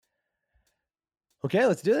Okay,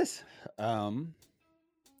 let's do this. I'm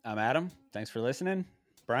Adam. Thanks for listening.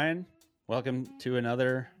 Brian, welcome to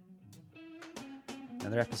another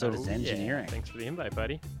episode of Zengineering. Thanks for the invite,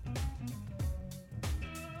 buddy.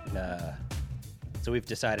 So we've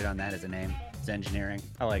decided on that as a name, Zengineering.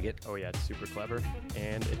 I like it. Oh yeah, it's super clever,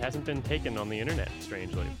 and it hasn't been taken on the internet,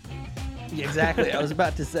 strangely. Yeah, exactly. I was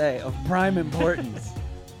about to say, of prime importance.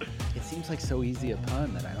 It seems like so easy a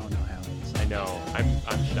pun that I don't know how it's. I know.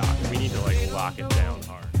 I'm shocked. We need to lock it down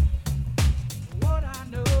hard. What I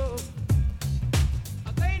know,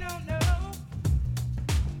 they don't know.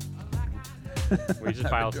 We just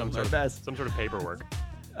file some doing sort my of best. some sort of paperwork.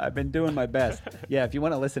 I've been doing my best. Yeah, if you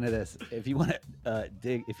want to listen to this, if you want to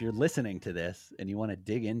if you're listening to this and you want to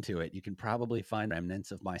dig into it, you can probably find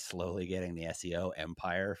remnants of my slowly getting the SEO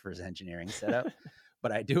empire for Zengineering set up.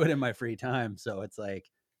 But I do it in my free time, so it's like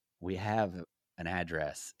we have an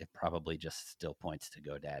address. It probably just still points to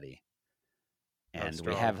GoDaddy, and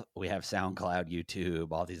strong. we have SoundCloud,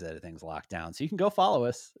 YouTube, all these other things locked down. So you can go follow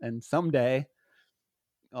us, and someday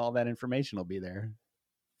all that information will be there.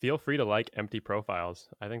 Feel free to like empty profiles.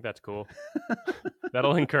 I think that's cool.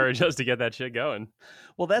 That'll encourage us to get that shit going.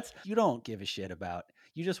 Well, that's, you don't give a shit about.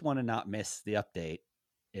 You just want to not miss the update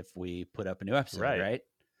if we put up a new episode, right?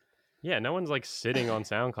 Yeah, no one's sitting on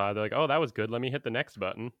SoundCloud. They're like, oh, that was good. Let me hit the next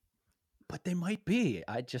button. But they might be.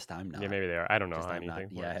 I'm not. Yeah, maybe they are. I don't know Just I'm anything.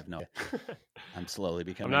 not. Yeah, I have no. I'm slowly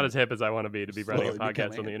becoming. I'm not as hip as I want to be running a slowly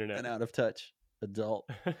podcast becoming on the internet. An out of touch adult.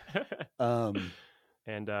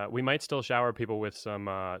 And we might still shower people with some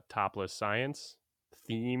topless science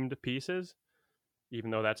themed pieces, even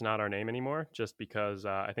though that's not our name anymore, just because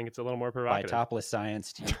I think it's a little more By provocative. topless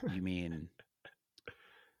science, you mean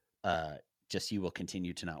just you will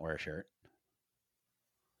continue to not wear a shirt?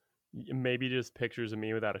 Maybe just pictures of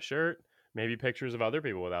me without a shirt, maybe pictures of other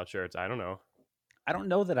people without shirts. I don't know. I don't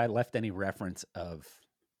know that I left any reference of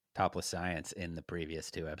topless science in the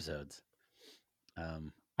previous two episodes.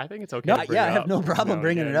 I think it's okay. No, to bring yeah, it I have up no problem now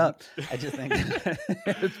bringing it again. up. I just think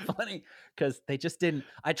it's funny because they just didn't.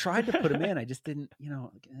 I tried to put them in. I just didn't,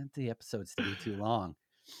 get the episodes to be too long.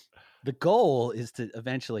 The goal is to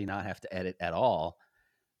eventually not have to edit at all,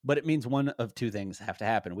 but it means one of two things have to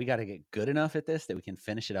happen. We got to get good enough at this that we can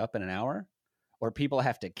finish it up in an hour, or people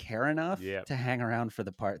have to care enough Yep. to hang around for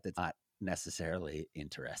the part that's not necessarily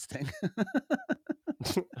interesting.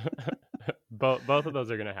 Both of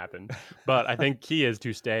those are going to happen, but I think key is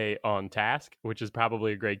to stay on task, which is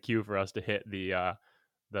probably a great cue for us to hit the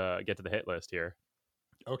get to the hit list here.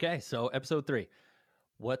 Okay, so episode 3.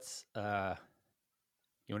 What's you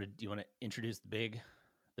want to introduce the big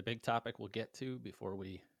topic we'll get to before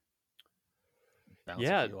we bounce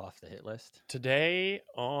a few off the hit list? Today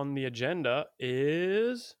on the agenda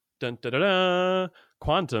is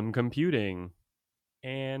quantum computing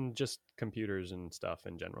and just computers and stuff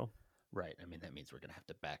in general. Right. I mean, that means we're going to have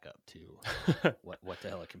to back up to what the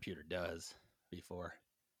hell a computer does before.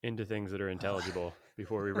 Into things that are intelligible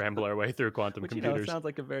before we ramble our way through quantum Which, computers. it sounds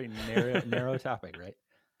like a very narrow topic, right?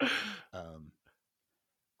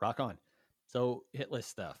 Rock on. So, hit list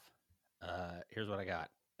stuff. Here's what I got.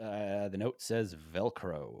 The note says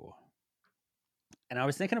Velcro. And I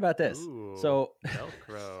was thinking about this. Ooh, so,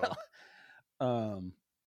 Velcro.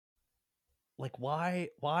 why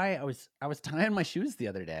I was tying my shoes the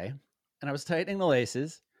other day and I was tightening the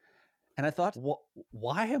laces and I thought,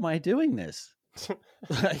 why am I doing this?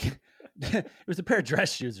 It was a pair of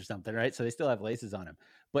dress shoes or something, right? So they still have laces on them.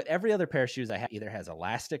 But every other pair of shoes I have either has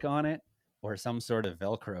elastic on it or some sort of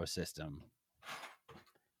Velcro system.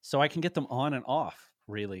 So I can get them on and off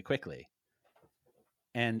really quickly.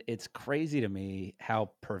 And it's crazy to me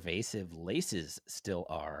how pervasive laces still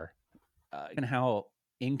are and how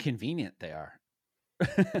inconvenient they are.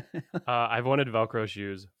 I've wanted Velcro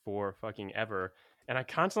shoes for fucking ever, and I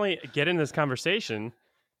constantly get in this conversation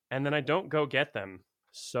and then I don't go get them.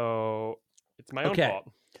 So it's my own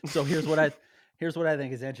fault. So here's what I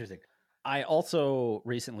think is interesting. I also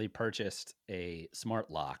recently purchased a smart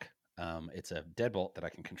lock. It's a deadbolt that I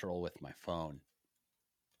can control with my phone.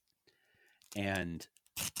 And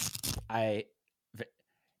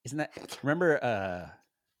remember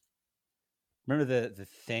the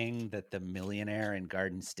thing that the millionaire in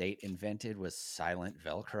Garden State invented was silent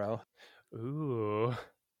Velcro? Ooh,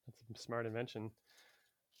 that's a smart invention.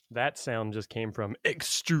 That sound just came from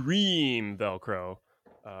Extreme Velcro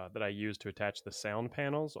that I use to attach the sound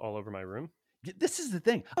panels all over my room. This is the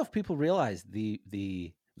thing. I don't know if people realize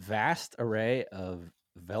the vast array of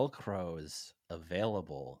Velcros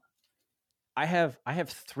available. I have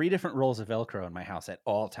 3 different rolls of Velcro in my house at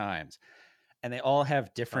all times. and they all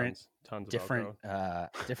have different tons of different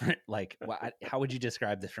Velcro. different like how would you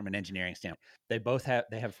describe this from an engineering standpoint?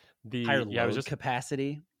 They have The higher yeah, I was load just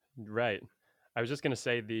capacity. right. I was just gonna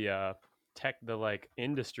say the like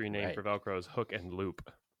industry name Right. for Velcro is hook and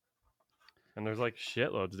loop. And there's like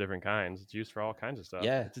shitloads of different kinds. It's used for all kinds of stuff.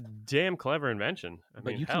 Yeah. It's a damn clever invention. I But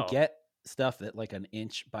mean, you hell, can get stuff that like an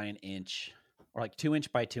inch by an inch or like 2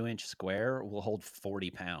 inch by 2 inch square will hold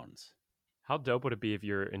 40 pounds. how dope would it be if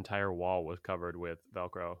your entire wall was covered with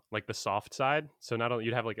Velcro, like the soft side? So not only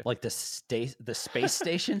you'd have like a Like the space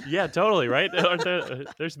station. yeah, totally right.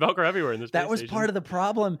 There's Velcro everywhere in this. That was part of the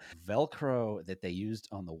problem. Velcro that they used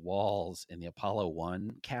on the walls in the Apollo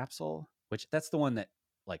 1 capsule, which that's the one that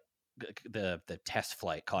like the test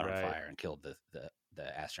flight caught on Right. fire and killed the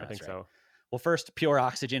astronauts. I think right? so. Well, first, pure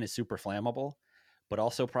oxygen is super flammable, but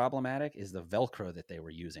also problematic is the Velcro that they were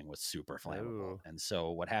using was super flammable. Ooh. And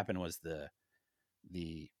so what happened was the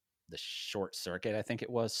short circuit, I think it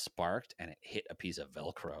was, sparked and it hit a piece of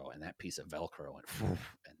Velcro, and that piece of Velcro went,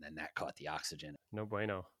 and then that caught the oxygen. No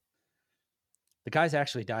bueno. The guys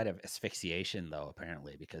actually died of asphyxiation, though,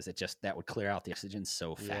 apparently, because that would clear out the oxygen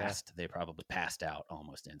so Yeah. fast they probably passed out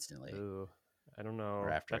almost instantly. Ooh, I don't know. Or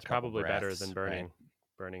after a That's couple probably better breaths, than right?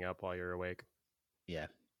 burning up while you're awake. Yeah.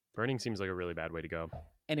 Burning seems like a really bad way to go.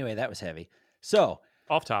 Anyway, that was heavy. So,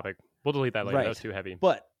 Off topic. We'll delete that later. That was Right. too heavy.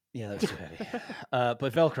 but yeah, that was too heavy. But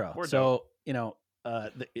Velcro. We're So,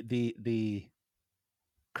 the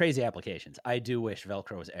crazy applications. I do wish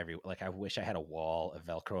Velcro was everywhere. Like, I wish I had a wall of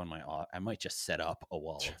Velcro in my office. I might just set up a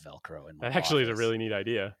wall of Velcro in my That actually is a office really neat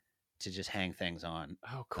idea. to just hang things on.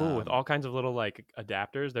 Oh, cool. With Um, all kinds of little like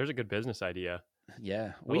adapters. There's a good business idea.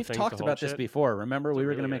 Yeah, Little we've things talked to about hold this shit. before. Remember, It's a we were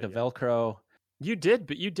really going to make good a Velcro. You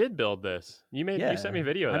did build this. You sent me a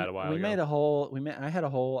video of that a while we ago. made a whole. I had a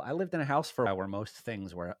whole. I lived in a house for a while where most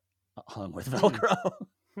things were hung with Velcro.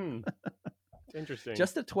 Interesting.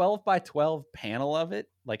 Just a 12 by 12 panel of it,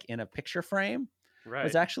 like in a picture frame, right.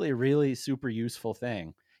 was actually a really super useful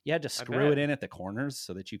thing. You had to screw bet. it in at the corners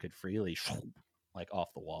so that you could freely like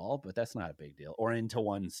off the wall, but that's not a big deal. Or into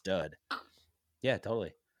one stud. Yeah,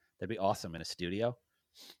 totally. That'd be awesome in a studio.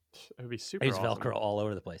 It would be super There's awesome. Velcro all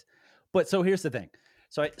over the place. But so here's the thing.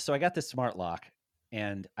 So I got this smart lock,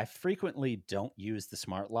 and I frequently don't use the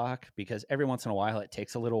smart lock because every once in a while it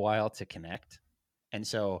takes a little while to connect. And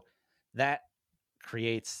so that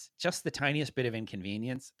creates just the tiniest bit of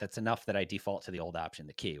inconvenience that's enough that I default to the old option,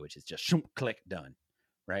 the key, which is just shoom, click, done.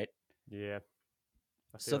 Right? Yeah.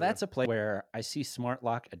 I So feel that's ya. a place where I see smart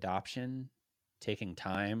lock adoption taking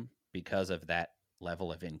time because of that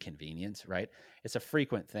level of inconvenience, right? It's a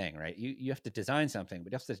frequent thing, right? You have to design something,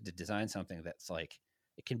 but you have to design something that's like,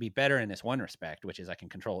 it can be better in this one respect, which is I can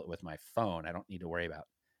control it with my phone. I don't need to worry about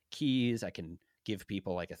keys. I can give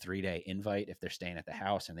people like a 3-day invite if they're staying at the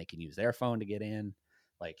house and they can use their phone to get in.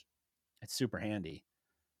 Like, it's super handy.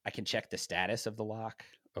 I can check the status of the lock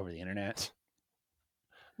over the internet.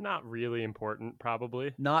 Not really important,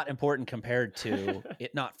 probably. Not important compared to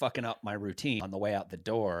it not fucking up my routine on the way out the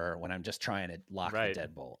door when I'm just trying to lock Right. the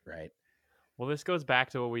deadbolt, right? Well, this goes back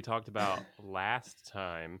to what we talked about last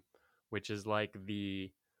time, which is like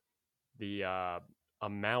the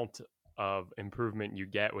amount of improvement you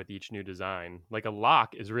get with each new design. Like a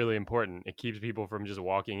lock is really important. It keeps people from just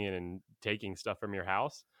walking in and taking stuff from your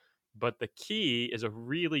house. But the key is a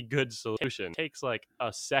really good solution. It takes like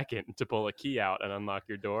a second to pull a key out and unlock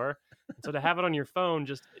your door. And so to have it on your phone,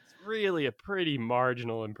 it's really a pretty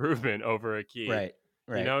marginal improvement over a key. Right.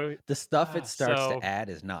 Right. You know, The stuff it starts so- to add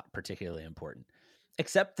is not particularly important.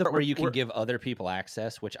 Except where you can give other people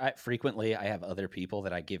access, which I have other people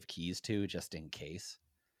that I give keys to just in case.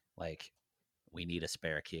 Like, we need a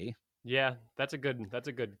spare key. yeah, that's a good.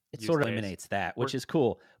 It use sort of case. eliminates that, which We're- is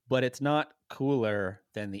cool, but it's not cooler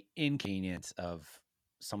than the inconvenience of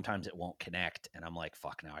sometimes it won't connect and I'm like,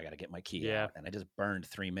 fuck, now I got to get my key Yeah. out. And I just burned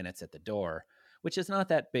 3 minutes at the door, which is not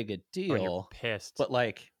that big a Oh, you're deal, pissed. but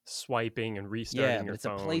like, swiping and restarting yeah, your but it's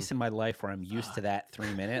phone. a place in my life where I'm used to that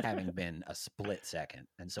 3 minutes having been a split second.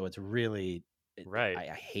 And so it's really, Right. I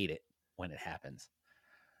hate it when it happens.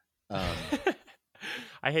 Um,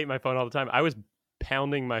 I hate my phone all the time. I was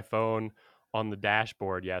pounding my phone on the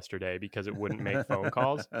dashboard yesterday because it wouldn't make phone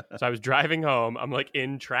calls. So I was driving home. I'm like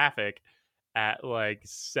in traffic at like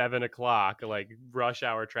 7 o'clock, like rush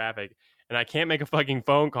hour traffic. And I can't make a fucking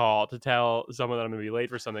phone call to tell someone that I'm going to be late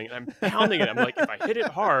for something. And I'm pounding it. I'm like, if I hit it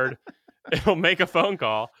hard, it'll make a phone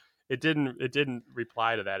call. It didn't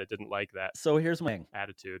reply to that. It didn't like that so here's my thing.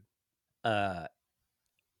 attitude.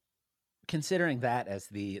 Considering that as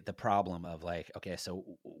the problem of like, okay, so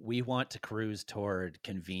we want to cruise toward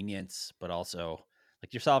convenience, but also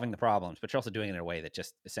Like you're solving the problems, but you're also doing it in a way that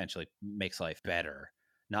just essentially makes life better,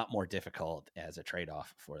 not more difficult as a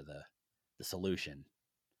trade-off for the solution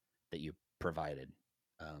that you provided.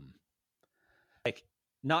 Like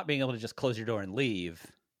not being able to just close your door and leave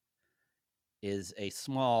is a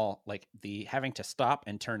small, like the having to stop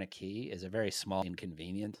and turn a key is a very small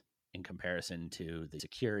inconvenience in comparison to the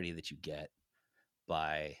security that you get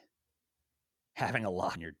by having a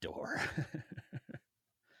lock on your door.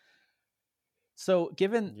 So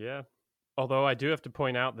given Yeah. Although I do have to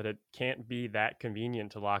point out that it can't be that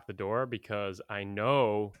convenient to lock the door, because I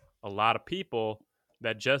know a lot of people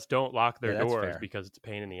that just don't lock their Yeah, that's doors fair. because it's a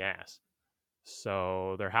pain in the ass.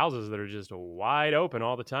 So they're houses that are just wide open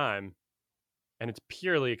all the time, and it's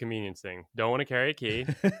purely a convenience thing. Don't want to carry a key.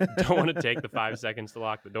 Don't want to take the 5 seconds to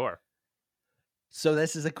lock the door. So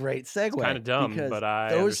this is a great segue. kinda dumb, because but I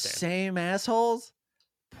those understand. same assholes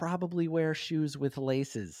probably wear shoes with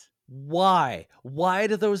laces. Why? Why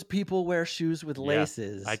do those people wear shoes with Yeah,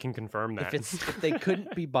 laces? I can confirm that. if they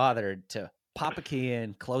couldn't be bothered to pop a key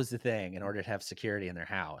in, close the thing in order to have security in their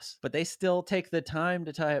house, but they still take the time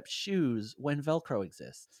to tie up shoes when Velcro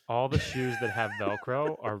exists. All the shoes that have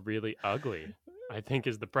Velcro are really ugly, I think,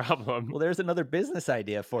 is the problem. Well, there's another business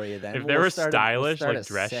idea for you then. If they were start stylish, start like a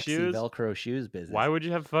dress sexy shoes, Velcro shoes business. Why would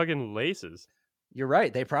you have fucking laces? You're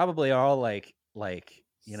right. They probably are all like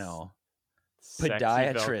you know, Sexy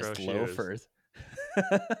podiatrist Velcro shoes. loafers.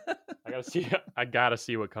 I gotta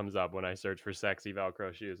see what comes up when I search for sexy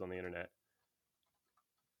Velcro shoes on the internet.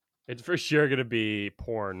 It's for sure gonna be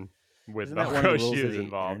porn with Isn't that one of the Velcro rules of shoes the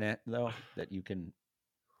involved. internet, though, that you can,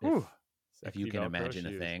 Whew. if Sexy you can Velcro imagine a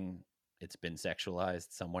shoes. thing, it's been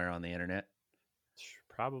sexualized somewhere on the internet.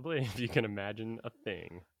 Probably, if you can imagine a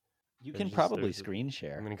thing. You There's can just- probably there's a- screen I'm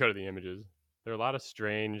share. gonna go to the images. There are a lot of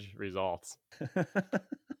strange results.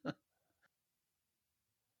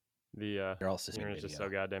 The They're all system internet's just video.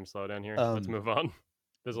 so goddamn slow down here. Let's move on.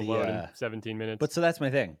 There's a the, load in 17 minutes. But so that's my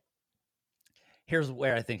thing. Here's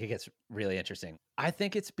where I think it gets really interesting. I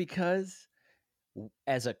think it's because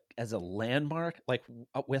as a landmark, like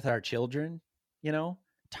with our children, you know,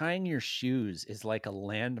 tying your shoes is like a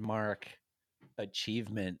landmark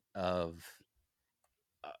achievement of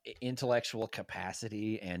intellectual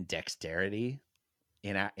capacity and dexterity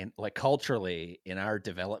in like culturally in our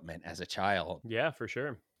development as a child. Yeah, for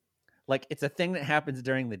sure. Like it's a thing that happens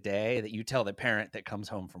during the day that you tell the parent that comes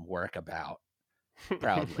home from work about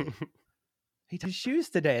proudly. He took his shoes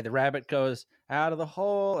today. The rabbit goes out of the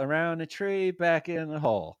hole, around a tree, back in the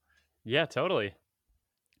hole. Yeah, totally.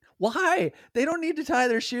 Why? They don't need to tie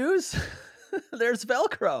their shoes. There's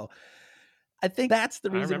Velcro. I think that's the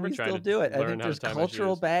I reason remember we trying still to do it. I learn think how to there's tie my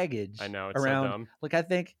cultural shoes. baggage I know, it's around. so dumb. Like I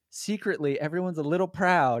think secretly everyone's a little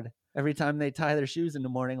proud every time they tie their shoes in the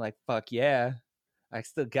morning. Like, fuck yeah, I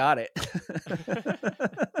still got it.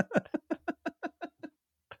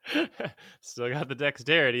 Still got the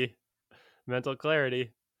dexterity, mental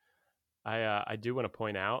clarity. I do want to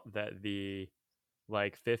point out that the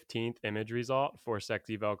 15th image result for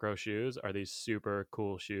sexy Velcro shoes are these super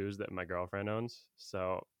cool shoes that my girlfriend owns.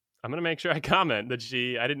 So I'm gonna make sure I comment that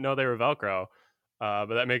I didn't know they were Velcro, but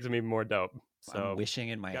that makes them even more dope. So I'm wishing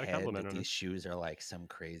in my gotta head compliment that on these it. shoes are like some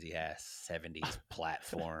crazy ass 70s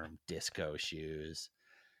platform disco shoes.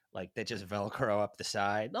 Like they just Velcro up the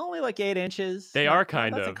side, only like 8 inches. They Not- are not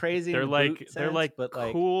kind nothing of crazy. They're in the like boot they're sense, like but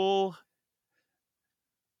like cool.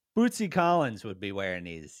 Bootsy Collins would be wearing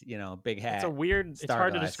these, you know, big hat. It's a weird. It's star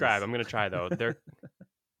hard to glasses. describe. I'm gonna try though. Very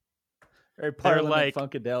Parliament like-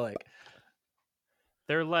 funkadelic.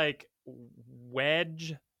 They're like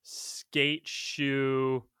wedge skate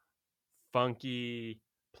shoe, funky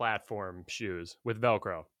platform shoes with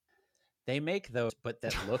Velcro. They make those, but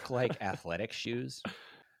that look like athletic shoes,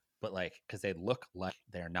 but like because they look like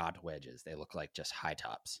they're not wedges. They look like just high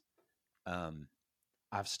tops.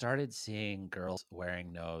 I've started seeing girls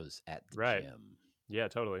wearing those at the Right. gym. Yeah,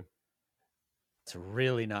 totally. It's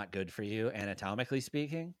really not good for you, anatomically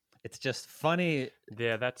speaking. It's just funny.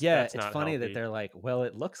 Yeah, that's It's not funny that healthy. they're like, well,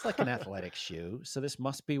 it looks like an athletic shoe, so this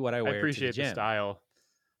must be what I I wear appreciate to the the gym. style.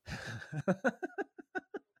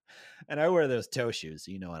 And I wear those toe shoes,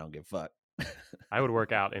 so you know I don't give a fuck. I would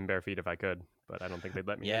work out in bare feet if I could, but I don't think they'd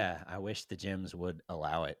let me. in. Yeah, I wish the gyms would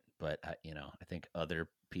allow it, but I think other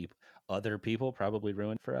people probably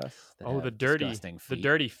ruin it for us. that Oh, have the dirty disgusting the feet.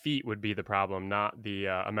 dirty feet would be the problem, not the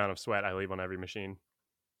amount of sweat I leave on every machine.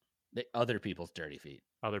 Other people's dirty feet.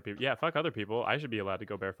 Other people, yeah, fuck other people. I should be allowed to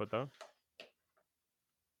go barefoot though.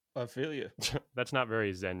 I feel you. That's not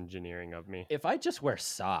very Zen engineering of me. If I just wear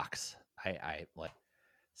socks, I like.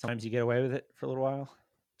 Sometimes you get away with it for a little while.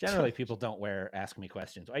 Generally, people don't ask me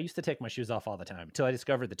questions. I used to take my shoes off all the time until I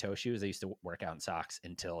discovered the toe shoes. I used to work out in socks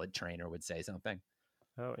until a trainer would say something.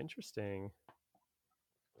 Oh, interesting.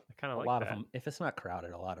 I kind A of like lot that. of them, if it's not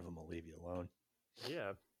crowded, a lot of them will leave you alone.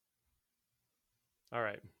 Yeah. All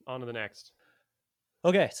right, on to the next.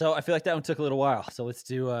 Okay, so I feel like that one took a little while. So let's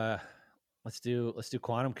do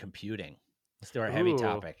quantum computing. Let's do our heavy Ooh.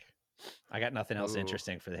 topic. I got nothing else Ooh.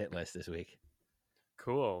 interesting for the hit list this week.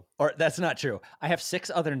 Cool. Or that's not true. I have 6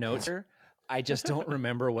 other notes here. I just don't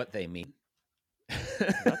remember what they mean.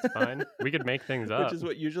 That's fine. We could make things up. Which is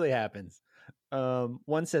what usually happens.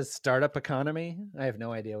 One says startup economy. I have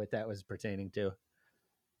no idea what that was pertaining to.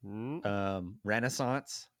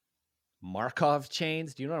 Renaissance. Markov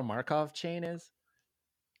chains. Do you know what a Markov chain is?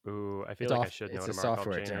 Ooh, I feel like I should know it's what a a Markov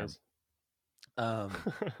software chain term.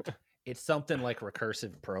 is. It's something like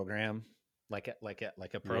recursive program, like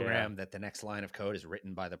a program that the next line of code is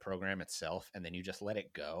written by the program itself, and then you just let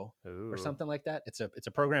it go Ooh. or something like that. It's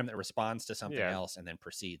a program that responds to something Yeah. else and then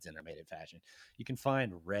proceeds in automated fashion. You can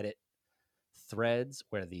find Reddit threads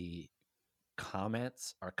where the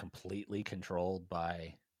comments are completely controlled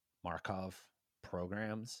by Markov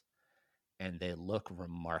programs, and they look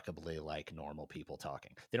remarkably like normal people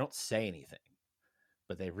talking. They don't say anything,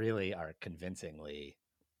 but they really are convincingly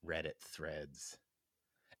Reddit threads.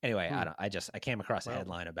 Anyway, I came across a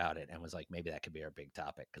headline about it and was like, maybe that could be our big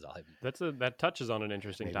topic, because I'll have that touches on an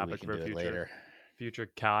interesting maybe we topic can for do a it later. future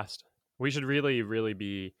cast. We should really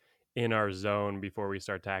be in our zone before we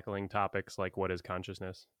start tackling topics like what is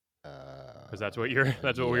consciousness, because that's what we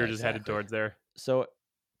were just headed towards there. So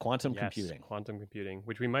quantum computing,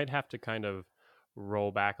 which we might have to kind of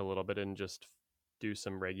roll back a little bit and just do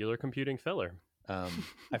some regular computing filler.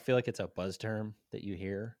 I feel like it's a buzz term that you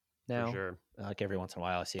hear now. For sure. Like every once in a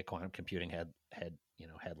while, I see a quantum computing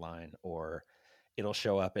headline, or it'll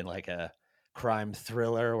show up in like a crime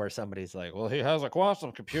thriller where somebody's like, "Well, he has a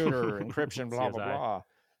quantum computer encryption, blah blah CSI. blah."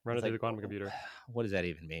 Run it It's through like, the quantum computer. What does that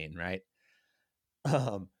even mean, right?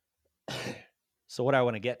 So what I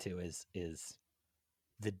want to get to is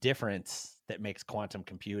the difference that makes quantum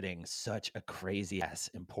computing such a crazy ass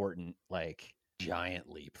important, like, giant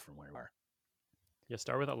leap from where we are. Yeah,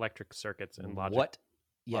 start with electric circuits and logic. What?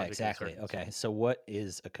 Yeah, logic and exactly. circuits. Okay, so what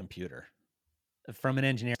is a computer? From an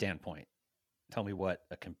engineer standpoint, tell me what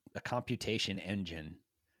a computation engine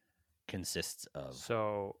consists of.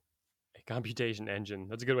 So, a computation engine.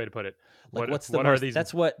 That's a good way to put it. Like, what are these?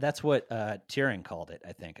 That's what Turing called it,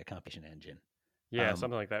 I think, a computation engine. Yeah,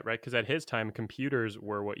 something like that, right? Because at his time, computers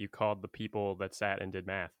were what you called the people that sat and did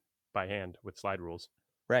math by hand with slide rules.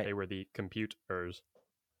 Right. They were the computers,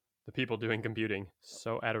 the people doing computing.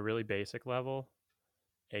 So at a really basic level,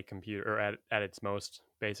 a computer, or at its most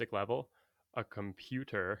basic level, a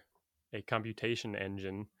computer, a computation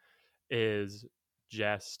engine, is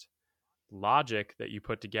just logic that you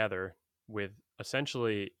put together with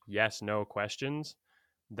essentially yes/no questions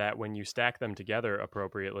that when you stack them together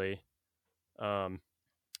appropriately,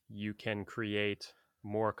 you can create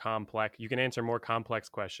more complex, you can answer more complex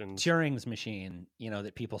questions. Turing's machine,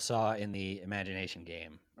 that people saw in the Imagination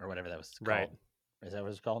game or whatever that was called. Right. Is that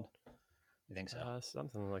what it's called? I think so.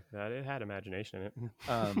 Something like that. It had imagination in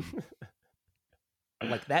it.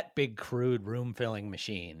 Like that big crude room filling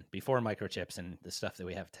machine before microchips and the stuff that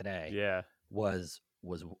we have today. Yeah. Was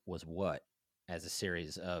what? As a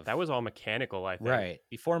series of, that was all mechanical, I think. Right.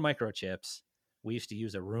 Before microchips, we used to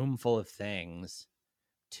use a room full of things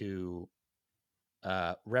to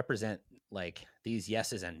represent like these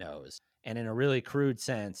yeses and nos. And in a really crude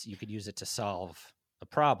sense, you could use it to solve a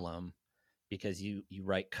problem, because you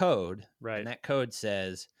write code, right? And that code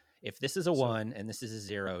says, if this is a 1 and this is a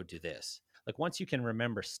 0, do this. Like, once you can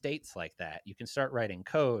remember states like that, you can start writing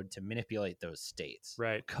code to manipulate those states.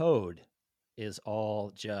 Right. Code is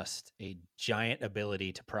all just a giant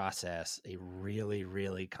ability to process a really,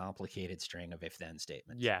 really complicated string of if-then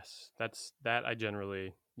statements. Yes, that's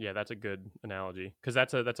a good analogy, because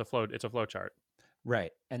it's a flow chart.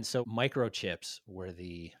 Right. And so microchips were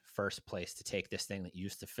the first place to take this thing that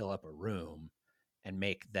used to fill up a room and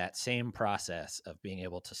make that same process of being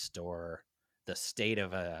able to store the state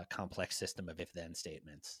of a complex system of if-then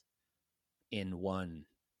statements in one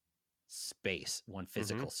space, one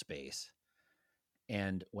physical space.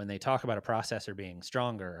 And when they talk about a processor being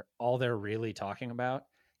stronger, all they're really talking about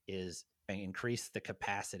is increase the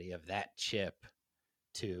capacity of that chip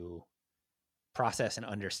to process and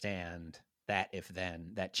understand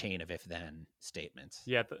that chain of if-then statements.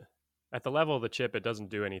 Yeah, at the level of the chip, it doesn't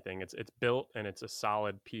do anything. It's built and it's a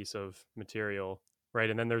solid piece of material, right?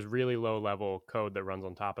 And then there's really low level code that runs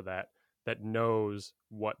on top of that knows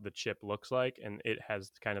what the chip looks like, and it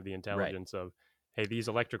has kind of the intelligence of hey, these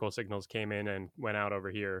electrical signals came in and went out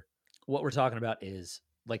over here. What we're talking about is,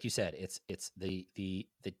 like you said, it's the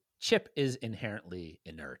chip is inherently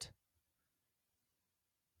inert.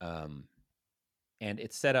 And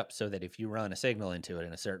it's set up so that if you run a signal into it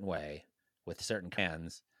in a certain way with certain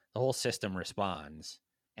commands, the whole system responds,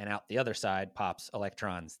 and out the other side pops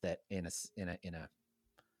electrons that in a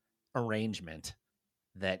arrangement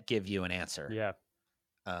that give you an answer. Yeah.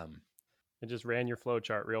 Um, It just ran your flow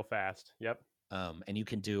chart real fast. Yep. and you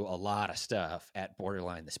can do a lot of stuff at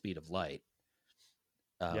borderline the speed of light.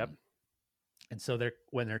 Yep. And so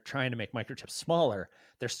when they're trying to make microchips smaller,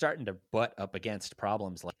 they're starting to butt up against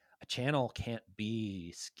problems like a channel can't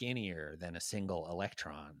be skinnier than a single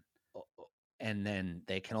electron. And then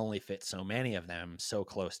they can only fit so many of them so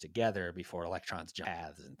close together before electrons jump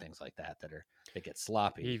paths and things like that that get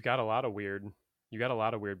sloppy. You've got a lot of weird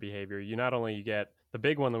behavior. You not only get the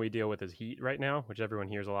big one that we deal with is heat right now, which everyone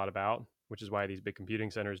hears a lot about, which is why these big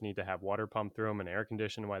computing centers need to have water pumped through them and air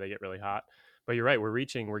conditioned, why they get really hot. But you're right,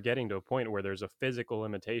 we're getting to a point where there's a physical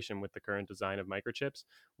limitation with the current design of microchips.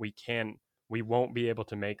 We won't be able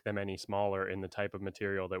to make them any smaller in the type of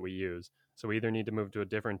material that we use. So we either need to move to a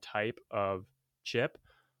different type of chip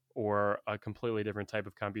or a completely different type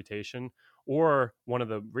of computation, or one of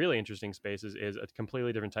the really interesting spaces is a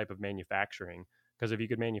completely different type of manufacturing. Because if you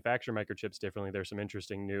could manufacture microchips differently, there's some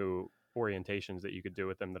interesting new orientations that you could do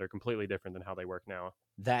with them that are completely different than how they work now.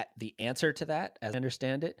 That the answer to that, as I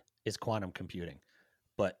understand it, is quantum computing.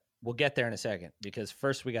 But we'll get there in a second, because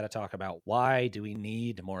first we got to talk about why do we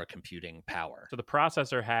need more computing power? So the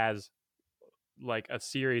processor has like a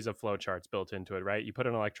series of flowcharts built into it, right? You put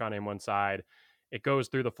an electron in one side, it goes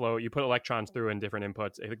through the flow. You put electrons through in different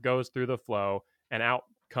inputs. It goes through the flow, and out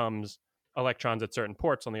comes electrons at certain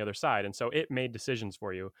ports on the other side. And so it made decisions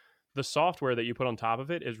for you. The software that you put on top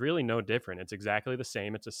of it is really no different. It's exactly the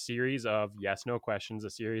same. It's a series of yes, no questions, a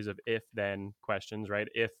series of if then questions, right?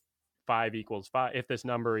 If 5 equals 5, if this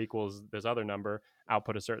number equals this other number,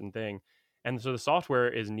 output a certain thing. And so the software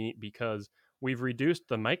is neat because we've reduced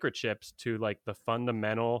the microchips to like the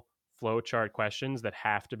fundamental flowchart questions that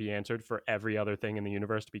have to be answered for every other thing in the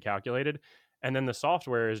universe to be calculated. And then the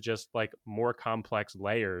software is just like more complex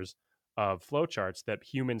layers of flowcharts that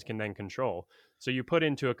humans can then control. So you put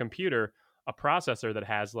into a computer a processor that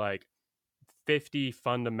has like 50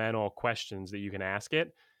 fundamental questions that you can ask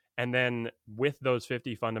it. And then with those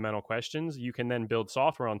 50 fundamental questions, you can then build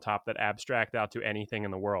software on top that abstract out to anything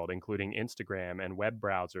in the world, including Instagram and web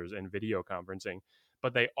browsers and video conferencing.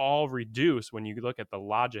 But they all reduce when you look at the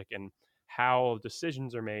logic and how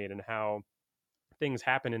decisions are made and how things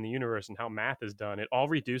happen in the universe and how math is done. It all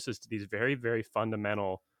reduces to these very, very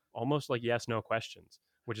fundamental, almost like yes, no questions,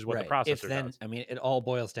 which is what the processor does. I mean, it all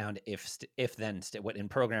boils down to if then, what in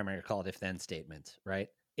programming are called if then statements, right?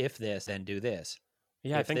 If this, then do this.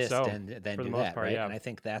 Yeah, if I think this, so. Then for do the most that, part, right? yeah. And I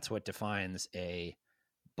think that's what defines a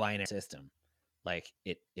binary system. Like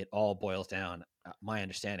it all boils down. My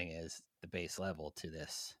understanding is the base level to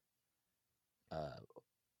this,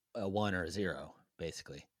 a 1 or a 0,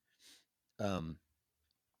 basically. And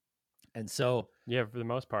so yeah, for the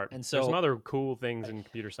most part. And so there's some other cool things in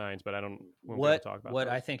computer science, but I don't want to talk about what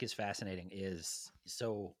those. I think is fascinating is,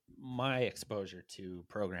 so my exposure to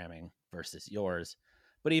programming versus yours,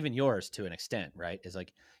 but even yours to an extent, right, is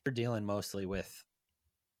like you're dealing mostly with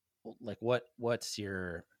like what's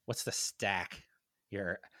the stack?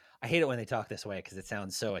 I hate it when they talk this way because it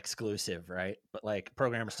sounds so exclusive, right? But like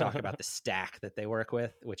programmers talk about the stack that they work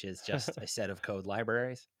with, which is just a set of code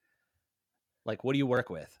libraries. Like, what do you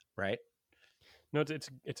work with, right? No,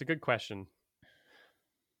 it's a good question.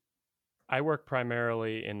 I work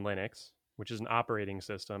primarily in Linux, which is an operating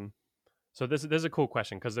system. So this is a cool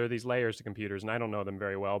question because there are these layers to computers, and I don't know them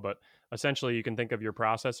very well, but essentially you can think of your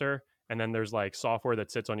processor, and then there's like software that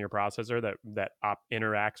sits on your processor that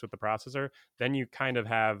interacts with the processor. Then you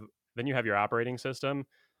have your operating system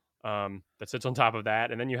that sits on top of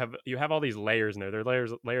that, and then you have all these layers in there. There are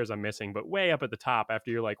layers I'm missing, but way up at the top,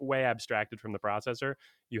 after you're like way abstracted from the processor,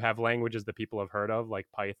 you have languages that people have heard of, like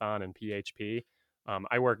Python and PHP.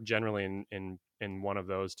 I work generally in one of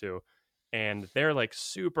those two. And they're like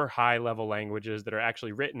super high level languages that are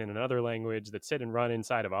actually written in another language that sit and run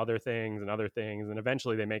inside of other things. And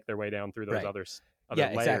eventually they make their way down through those other layers.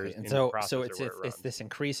 Exactly. And so it's this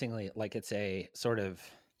increasingly, like, it's a sort of,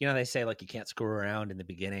 they say like you can't screw around in the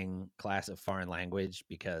beginning class of foreign language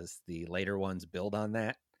because the later ones build on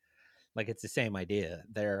that. Like, it's the same idea.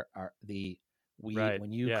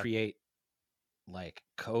 When you create like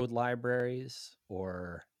code libraries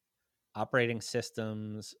or operating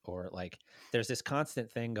systems, or like there's this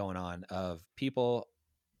constant thing going on of people,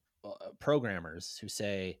 programmers, who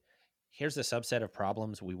say here's a subset of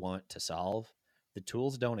problems we want to solve. The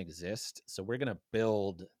tools don't exist, so we're going to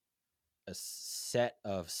build a set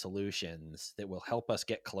of solutions that will help us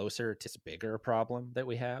get closer to this bigger problem that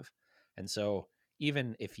we have. And so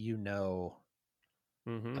even if you know,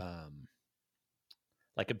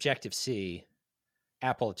 like Objective-C,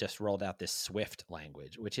 Apple just rolled out this Swift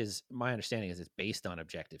language, which is, my understanding is, it's based on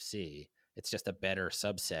Objective-C. It's just a better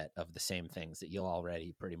subset of the same things that you'll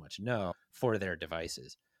already pretty much know for their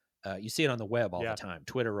devices. You see it on the web all the time.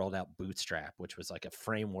 Twitter rolled out Bootstrap, which was like a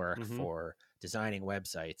framework for designing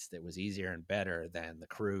websites that was easier and better than the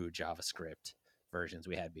crude JavaScript versions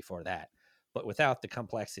we had before that. But without the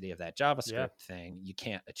complexity of that JavaScript thing, you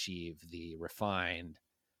can't achieve the refined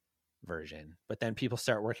version. But then people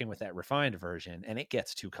start working with that refined version and it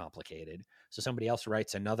gets too complicated. So somebody else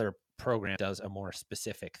writes another program, does a more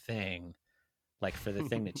specific thing, like for the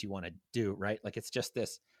thing that you want to do, right? Like it's just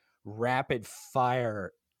this rapid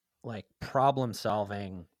fire, like problem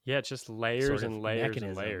solving. Yeah, it's just layers sort of and layers and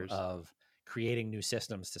mechanism layers of creating new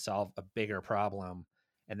systems to solve a bigger problem,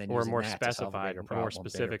 and then or using more that to solve a specified, bigger problem, more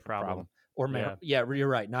specific problem. Or you're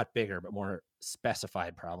right, not bigger, but more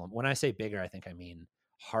specified problem. When I say bigger, I think I mean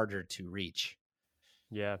harder to reach.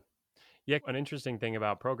 Yeah. An interesting thing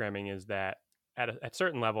about programming is that at a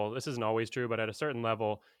certain level, this isn't always true, but at a certain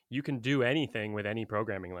level, you can do anything with any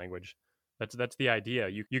programming language. That's the idea.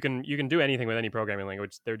 You can do anything with any programming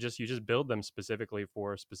language. You just build them specifically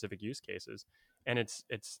for specific use cases. And it's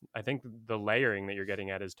I think the layering that you're getting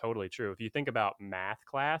at is totally true. If you think about math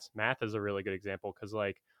class, math is a really good example because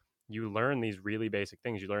like you learn these really basic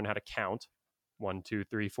things. You learn how to count 1, 2,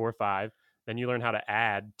 3, 4, 5. Then you learn how to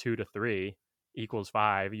add 2 to 3 equals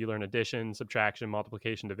 5. You learn addition, subtraction,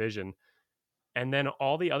 multiplication, division. And then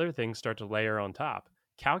all the other things start to layer on top.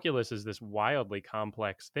 Calculus is this wildly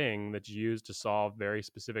complex thing that's used to solve very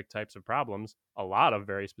specific types of problems, a lot of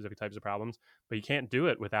very specific types of problems, but you can't do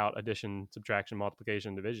it without addition, subtraction,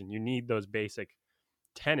 multiplication, division. You need those basic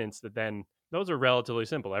tenets that then, those are relatively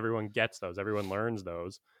simple. Everyone gets those. Everyone learns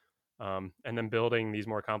those. And then building these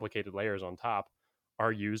more complicated layers on top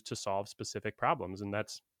are used to solve specific problems. And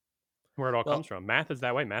that's where it all comes from. Math is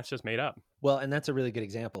that way. Math's just made up. Well, and that's a really good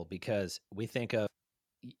example because you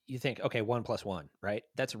think, okay, 1 + 1, right?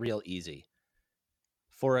 That's real easy.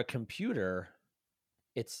 For a computer,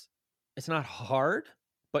 it's not hard,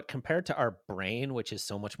 but compared to our brain, which is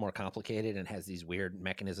so much more complicated and has these weird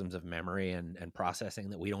mechanisms of memory and processing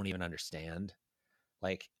that we don't even understand,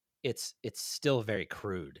 like it's still very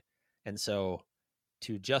crude. And so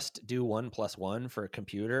to just do 1 + 1 for a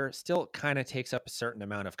computer still kind of takes up a certain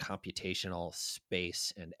amount of computational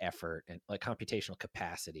space and effort and like computational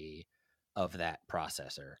capacity of that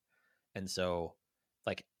processor. And so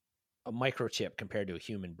like a microchip compared to a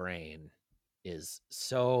human brain is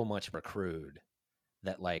so much more crude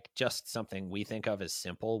that like just something we think of as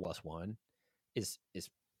simple +1 is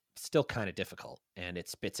still kind of difficult, and it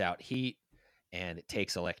spits out heat and it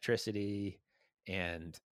takes electricity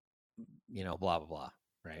and blah blah blah,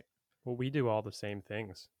 right? Well, we do all the same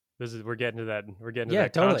things. We're getting to that Totally.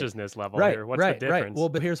 consciousness level here. What's the difference? Right. Well,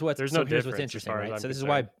 but here's what's interesting, right? So this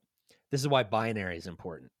is why binary is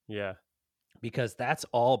important. Yeah. Because that's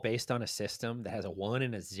all based on a system that has a 1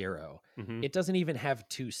 and a 0. Mm-hmm. It doesn't even have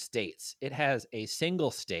 2 states. It has a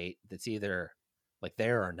single state that's either like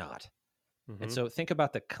there or not. Mm-hmm. And so think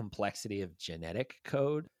about the complexity of genetic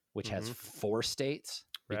code, which has 4 states,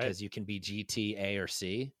 because you can be GT, A, or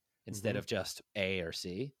C instead of just A or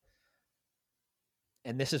C.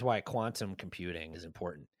 And this is why quantum computing is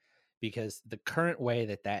important, because the current way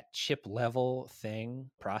that chip level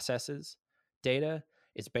thing processes data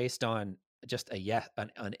is based on just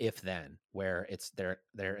an if then, where it's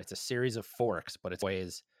a series of forks, but it's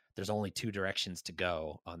always there's only 2 directions to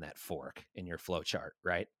go on that fork in your flow chart,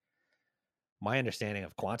 right? My understanding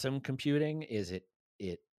of quantum computing is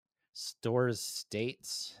it stores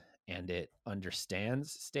states and it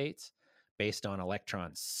understands states based on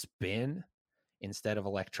electron spin instead of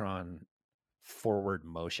electron forward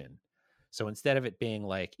motion. So instead of it being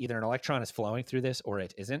like either an electron is flowing through this or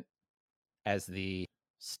it isn't, as the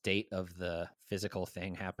state of the physical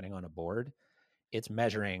thing happening on a board, it's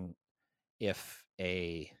measuring if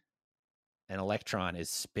an electron is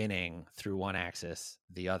spinning through one axis,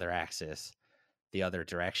 the other axis, the other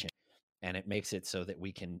direction, and it makes it so that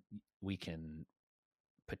we can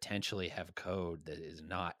potentially have code that is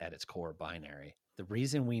not at its core binary. The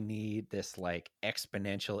reason we need this like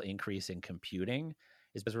exponential increase in computing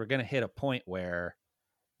is because we're going to hit a point where,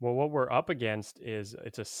 well, what we're up against is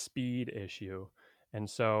it's a speed issue. And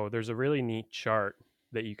so there's a really neat chart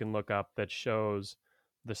that you can look up that shows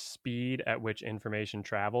the speed at which information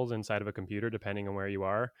travels inside of a computer, depending on where you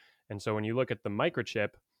are. And so when you look at the microchip,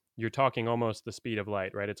 you're talking almost the speed of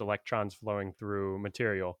light, right? It's electrons flowing through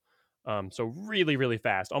material. So really, really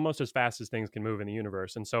fast, almost as fast as things can move in the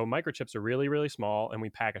universe. And so microchips are really, really small, and we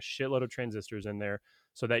pack a shitload of transistors in there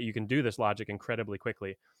so that you can do this logic incredibly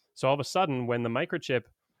quickly. So all of a sudden, when the microchip,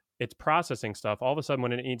 it's processing stuff, all of a sudden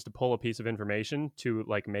when it needs to pull a piece of information to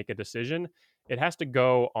like make a decision, it has to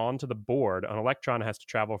go onto the board. An electron has to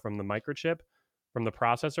travel from the microchip, from the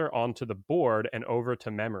processor onto the board and over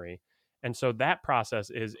to memory. And so that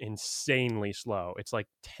process is insanely slow. It's like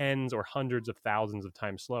tens or hundreds of thousands of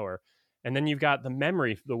times slower. And then you've got the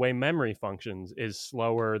memory, the way memory functions is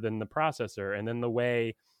slower than the processor. And then the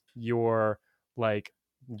way your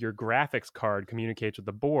graphics card communicates with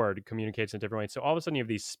the board communicates in a different way. So all of a sudden you have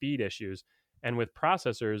these speed issues. And with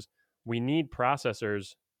processors, we need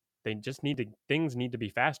processors. Things need to be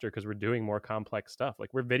faster because we're doing more complex stuff.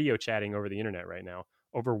 Like we're video chatting over the internet right now,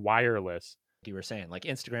 over wireless. You were saying, like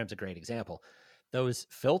Instagram's a great example. Those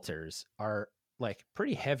filters are like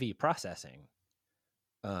pretty heavy processing.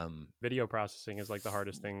 Video processing is like the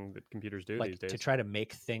hardest thing that computers do like these days. To try to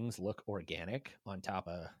make things look organic on top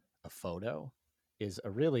of a photo is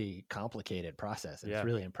a really complicated process. And It's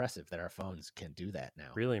really impressive that our phones can do that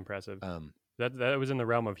now. Really impressive. That was in the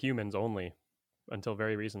realm of humans only until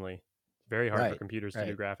very recently. It's very hard for computers to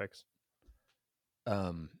do graphics.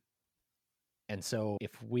 And so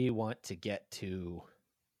if we want to get to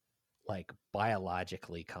like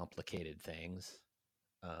biologically complicated things,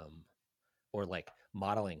 or like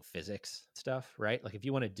modeling physics stuff, right? Like if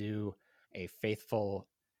you want to do a faithful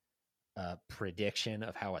prediction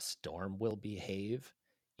of how a storm will behave,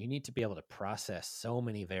 you need to be able to process so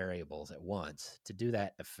many variables at once. To do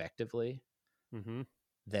that effectively,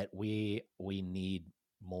 that we need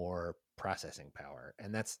more processing power.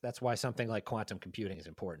 And that's why something like quantum computing is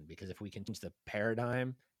important, because if we can change the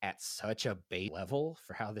paradigm at such a base level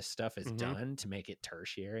for how this stuff is done to make it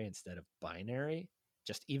tertiary instead of binary,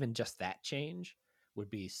 just that change would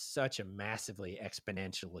be such a massively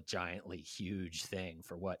exponential, giantly huge thing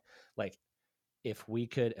for what, like, if we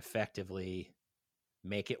could effectively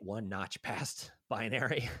make it one notch past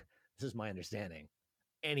binary, this is my understanding,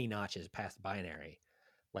 any notches past binary,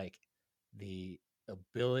 like the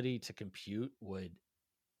ability to compute would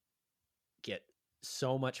get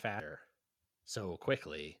so much faster so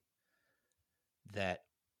quickly that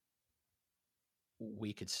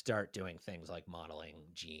we could start doing things like modeling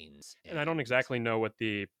genes. And I don't exactly know what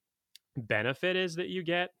the benefit is that you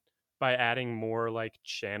get by adding more like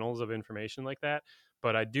channels of information like that,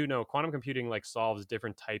 but I do know quantum computing like solves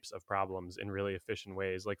different types of problems in really efficient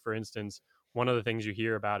ways. Like for instance, one of the things you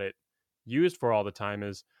hear about it used for all the time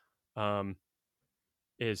is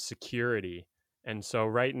security. And so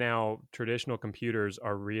right now, traditional computers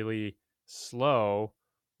are really slow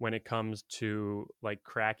when it comes to like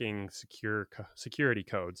cracking security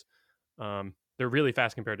codes. They're really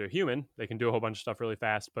fast compared to a human. They can do a whole bunch of stuff really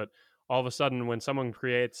fast, but all of a sudden when someone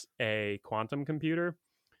creates a quantum computer,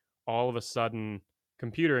 all of a sudden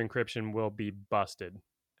computer encryption will be busted.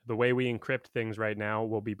 The way we encrypt things right now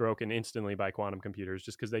will be broken instantly by quantum computers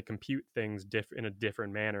just because they compute things in a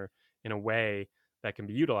different manner, in a way that can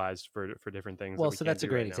be utilized for different things. Well, so that's a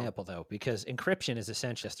great example, though, because encryption is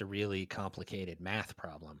essentially just a really complicated math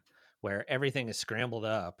problem where everything is scrambled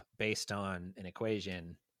up based on an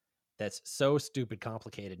equation that's so stupid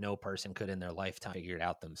complicated no person could in their lifetime figure it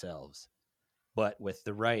out themselves. But with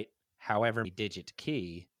the right, however many digit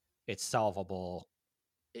key, it's solvable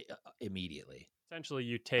immediately. Essentially,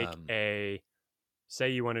 you take say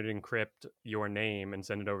you wanted to encrypt your name and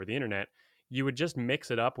send it over the internet, you would just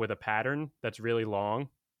mix it up with a pattern that's really long.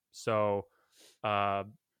 So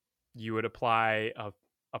you would apply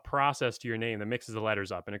a process to your name that mixes the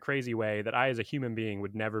letters up in a crazy way that I, as a human being,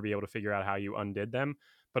 would never be able to figure out how you undid them.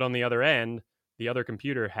 But on the other end, the other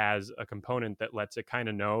computer has a component that lets it kind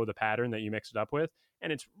of know the pattern that you mixed it up with.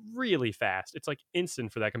 And it's really fast. It's like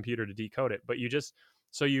instant for that computer to decode it. But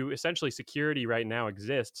so essentially, security right now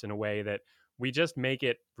exists in a way that we just make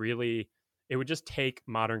it really, it would just take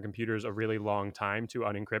modern computers a really long time to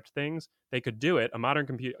unencrypt things. They could do it. A modern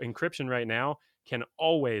encryption right now can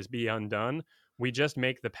always be undone. We just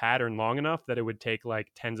make the pattern long enough that it would take like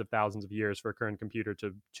tens of thousands of years for a current computer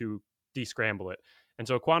to descramble it. And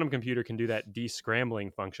so a quantum computer can do that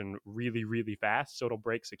descrambling function really, really fast. So it'll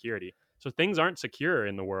break security. So things aren't secure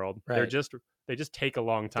in the world. Right. They just take a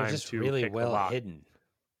long time to really pick well the lock. Hidden.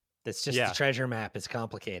 That's just the treasure map is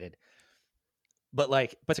complicated. But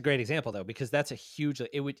it's a great example though, because that's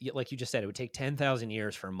it would, like you just said, it would take 10,000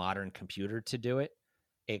 years for a modern computer to do it.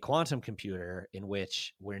 A quantum computer in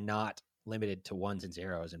which we're not limited to ones and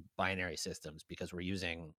zeros and binary systems because we're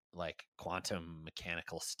using like quantum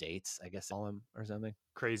mechanical states, I guess, call them or something.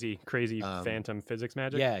 Crazy Um, phantom physics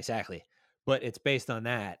magic. Yeah, exactly. But it's based on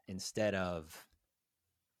that instead of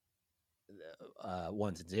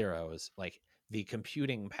ones and zeros. Like the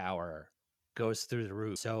computing power goes through the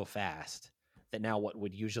roof so fast that now what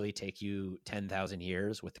would usually take you 10,000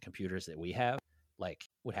 years with the computers that we have, like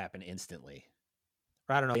would happen instantly.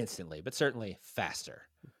 Or I don't know instantly, but certainly faster.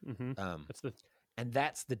 Mm-hmm. That's the And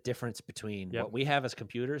that's the difference between Yep. what we have as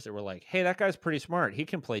computers that we're like, hey, that guy's pretty smart. He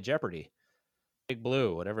can play Jeopardy. Big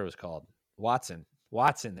Blue, whatever it was called. Watson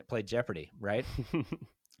that played Jeopardy, right?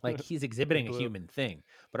 Like he's exhibiting a Blue. human thing,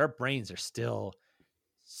 but our brains are still,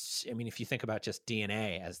 I mean, if you think about just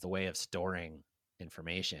DNA as the way of storing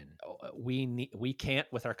information, we can't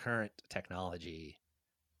with our current technology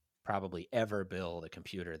probably ever build a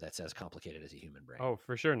computer that's as complicated as a human brain. Oh,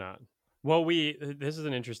 for sure not. Well, this is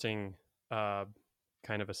an interesting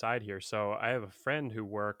kind of aside here. So I have a friend who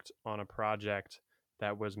worked on a project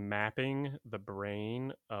that was mapping the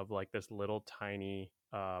brain of like this little tiny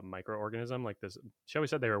microorganism, like this. She always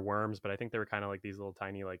said they were worms, but I think they were kind of like these little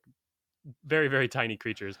tiny, like very, very tiny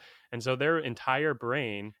creatures. And so their entire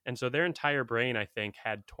brain, I think,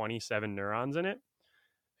 had 27 neurons in it.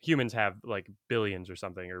 Humans have like billions or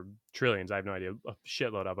something, or trillions. I have no idea, a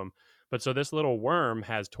shitload of them. But so this little worm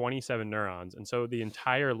has 27 neurons. And so the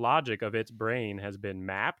entire logic of its brain has been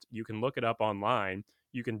mapped. You can look it up online.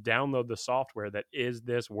 You can download the software that is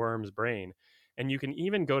this worm's brain. And you can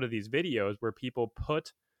even go to these videos where people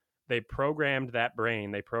they programmed that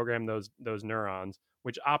brain, they programmed those neurons,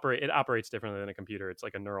 which operates differently than a computer. It's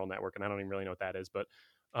like a neural network, and I don't even really know what that is, but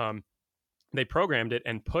they programmed it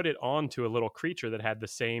and put it onto a little creature that had the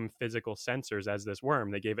same physical sensors as this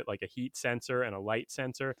worm. They gave it like a heat sensor and a light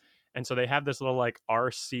sensor. And so they have this little like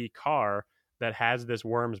RC car that has this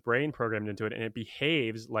worm's brain programmed into it, and it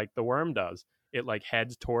behaves like the worm does. It like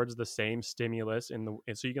heads towards the same stimulus and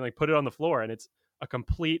so you can like put it on the floor, and it's a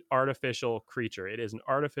complete artificial creature. It is an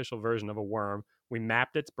artificial version of a worm. We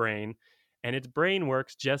mapped its brain, and its brain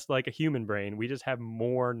works just like a human brain. We just have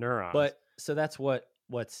more neurons. But so that's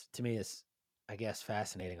what's to me is, I guess,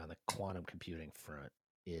 fascinating on the quantum computing front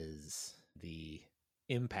is the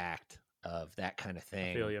impact of that kind of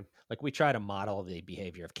thing. I feel you. Like we try to model the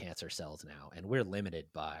behavior of cancer cells now, and we're limited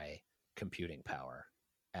by computing power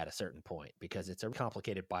at a certain point because it's a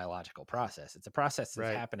complicated biological process. It's a process that's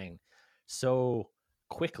Right. happening so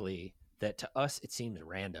quickly that to us it seems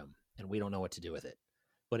random and we don't know what to do with it.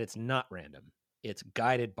 But it's not random. It's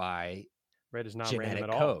guided by Red is not random genetic at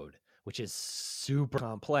all. code, which is super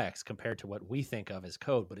complex compared to what we think of as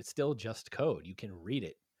code, but it's still just code. You can read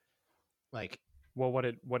it. Like, Well, what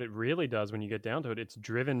it really does when you get down to it, it's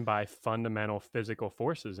driven by fundamental physical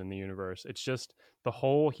forces in the universe. It's just the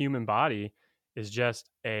whole human body is just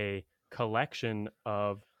a collection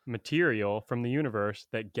of material from the universe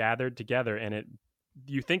that gathered together, and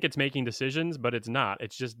you think it's making decisions, but it's not.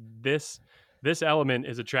 It's just this element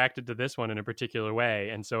is attracted to this one in a particular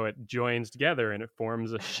way, and so it joins together and it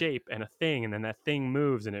forms a shape and a thing, and then that thing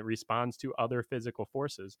moves and it responds to other physical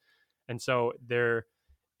forces. And so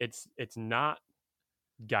it's not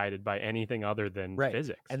guided by anything other than right.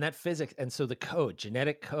 physics. And that physics, and so the code,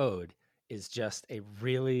 genetic code, is just a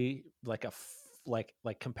really like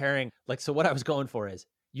like comparing, like, so what I was going for is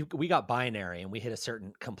we got binary and we hit a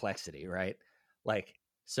certain complexity, right? Like,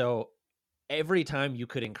 so every time you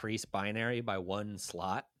could increase binary by one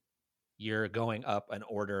slot, you're going up an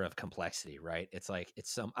order of complexity, right? It's like,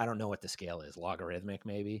 it's some, I don't know what the scale is, logarithmic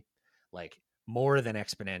maybe, like more than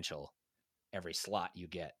exponential every slot you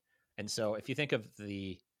get. And so if you think of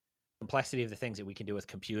the complexity of the things that we can do with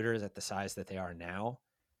computers at the size that they are now,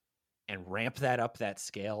 and ramp that up that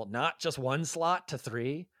scale, not just one slot to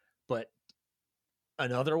 3, but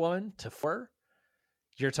another one to 4,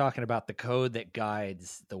 you're talking about the code that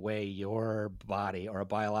guides the way your body or a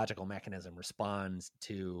biological mechanism responds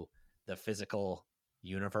to the physical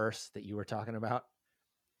universe that you were talking about.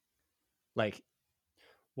 Like,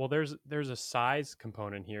 well, there's a size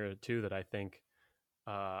component here too that I think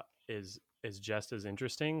is just as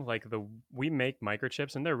interesting. Like we make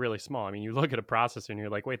microchips and they're really small. I mean, you look at a processor and you're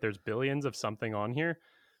like, wait, there's billions of something on here.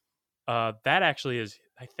 That actually is,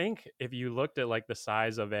 I think, if you looked at like the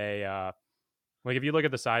size of if you look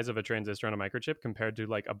at the size of a transistor on a microchip compared to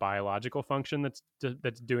like a biological function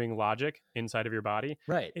that's doing logic inside of your body,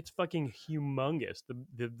 right, it's fucking humongous.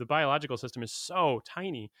 The biological system is so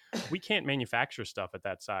tiny. We can't manufacture stuff at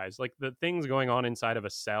that size. Like the things going on inside of a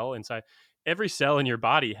cell, inside every cell in your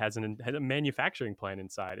body has a manufacturing plant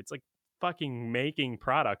inside. It's like fucking making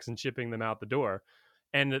products and shipping them out the door,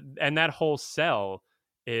 and that whole cell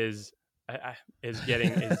is is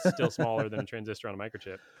still smaller than a transistor on a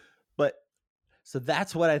microchip. But so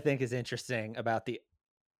that's what I think is interesting about the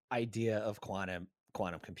idea of quantum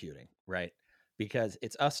computing, right? Because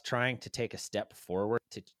it's us trying to take a step forward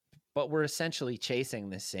but we're essentially chasing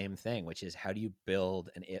the same thing, which is how do you build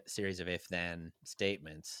a series of if-then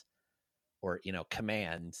statements or,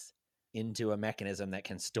 commands into a mechanism that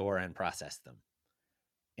can store and process them.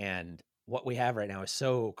 And what we have right now is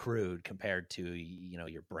so crude compared to,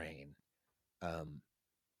 your brain,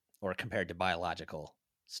 or compared to biological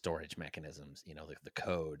storage mechanisms, the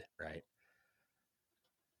code, right?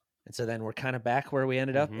 And so then we're kind of back where we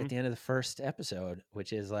ended up at the end of the first episode,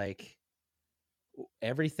 which is like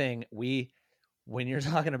everything when you're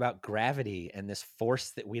talking about gravity and this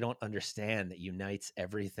force that we don't understand that unites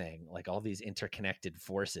everything, like all these interconnected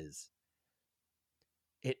forces,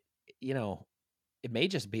 it may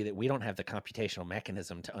just be that we don't have the computational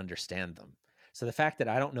mechanism to understand them. So the fact that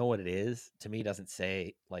I don't know what it is, to me, doesn't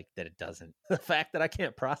say like that it doesn't. The fact that I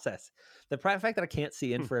can't process, the fact that I can't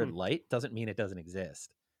see infrared light doesn't mean it doesn't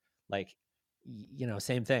exist. Like,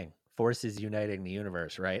 same thing. Forces uniting the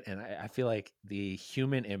universe, right? And I feel like the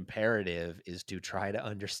human imperative is to try to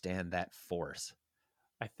understand that force.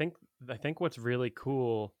 I think what's really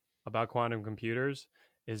cool about quantum computers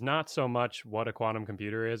is not so much what a quantum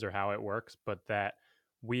computer is or how it works, but that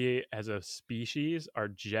we as a species are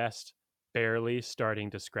just barely starting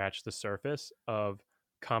to scratch the surface of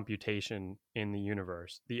computation in the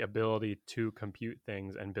universe, the ability to compute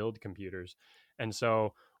things and build computers. And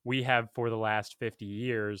so we have, for the last 50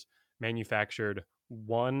 years, manufactured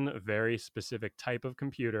one very specific type of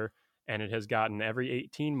computer, and it has gotten every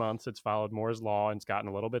 18 months, it's followed Moore's law, and it's gotten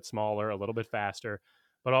a little bit smaller, a little bit faster.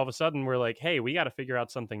 But all of a sudden, we're like, hey, we got to figure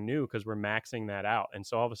out something new because we're maxing that out. And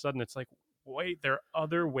so all of a sudden, it's like, wait, there are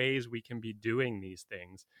other ways we can be doing these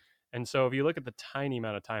things. And so if you look at the tiny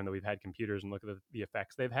amount of time that we've had computers and look at the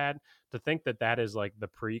effects they've had, to think that that is like the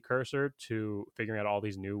precursor to figuring out all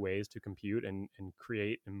these new ways to compute and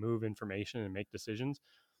create and move information and make decisions,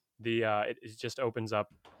 it just opens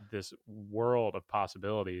up this world of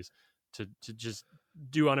possibilities to just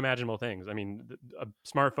do unimaginable things. I mean, a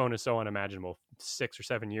smartphone is so unimaginable. 6 or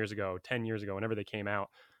 7 years ago, 10 years ago, whenever they came out,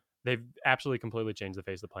 they've absolutely completely changed the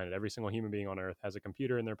face of the planet. Every single human being on Earth has a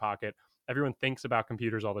computer in their pocket. Everyone thinks about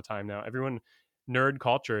computers all the time now. Nerd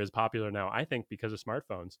culture is popular now, I think, because of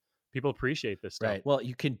smartphones. People appreciate this stuff. Right. Well,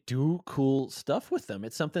 you can do cool stuff with them.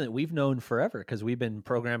 It's something that we've known forever because we've been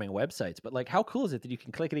programming websites. But like, how cool is it that you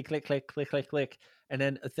can clickety click, click, click, click, click, and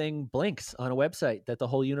then a thing blinks on a website that the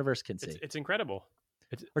whole universe can see? It's incredible.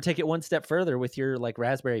 Or take it one step further with your like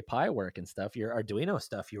Raspberry Pi work and stuff, your Arduino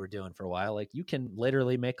stuff you were doing for a while. Like you can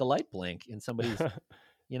literally make a light blink in somebody's,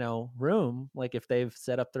 room. Like if they've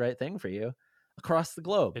set up the right thing for you across the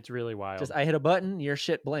globe. It's really wild. Just I hit a button, your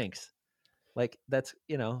shit blinks. Like that's,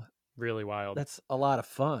 really wild. That's a lot of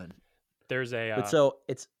fun. There's a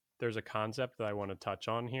there's a concept that I want to touch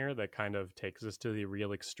on here that kind of takes us to the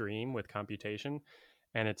real extreme with computation,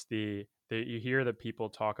 and it's you hear that people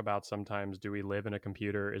talk about sometimes, do we live in a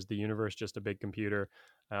computer? Is the universe just a big computer?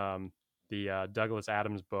 The Douglas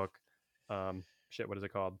Adams book, what is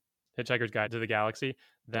it called? Hitchhiker's Guide to the Galaxy.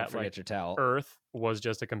 Don't forget your towel. Earth was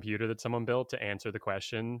just a computer that someone built to answer the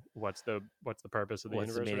question, what's the purpose of the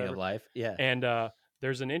universe? What's the meaning of life? Yeah. And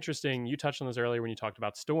there's an interesting, you touched on this earlier when you talked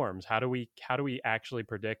about storms. How do we actually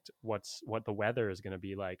predict what the weather is going to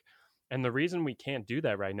be like? And the reason we can't do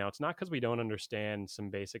that right now, it's not because we don't understand some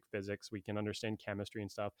basic physics. We can understand chemistry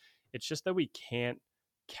and stuff. It's just that we can't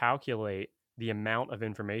calculate the amount of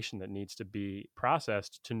information that needs to be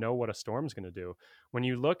processed to know what a storm's going to do. When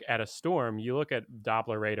you look at a storm, you look at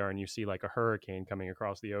Doppler radar and you see like a hurricane coming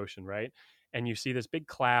across the ocean, right? And you see this big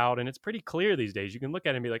cloud, and it's pretty clear these days. You can look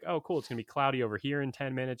at it and be like, oh, cool, it's going to be cloudy over here in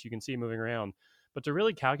 10 minutes. You can see it moving around. But to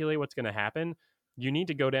really calculate what's going to happen, you need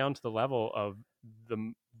to go down to the level of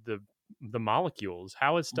the molecules.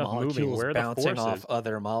 How is stuff moving? Where are the forces? Bouncing off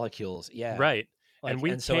other molecules. Yeah. Right. Like,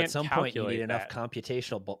 and so at some point you need enough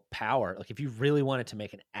computational power. Like if you really wanted to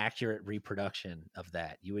make an accurate reproduction of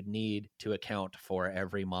that, you would need to account for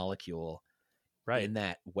every molecule in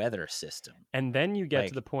that weather system. And then you get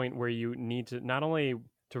to the point where you need to not only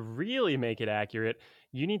to really make it accurate,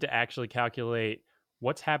 you need to actually calculate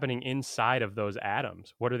what's happening inside of those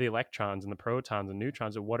atoms. What are the electrons and the protons and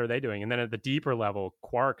neutrons, and what are they doing? And then at the deeper level,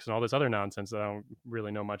 quarks and all this other nonsense that I don't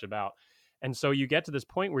really know much about. And so you get to this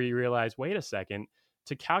point where you realize, wait a second,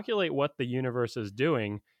 to calculate what the universe is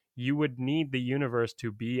doing, you would need the universe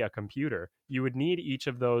to be a computer. You would need each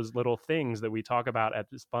of those little things that we talk about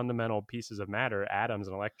as fundamental pieces of matter, atoms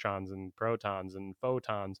and electrons and protons and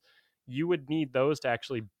photons. you would need those to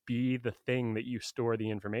actually be the thing that you store the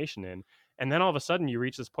information in. And then all of a sudden you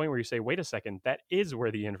reach this point where you say, wait a second, that is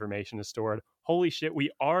where the information is stored. Holy shit, we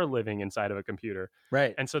are living inside of a computer.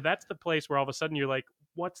 Right. And so that's the place where all of a sudden you're like,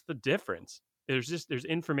 what's the difference? There's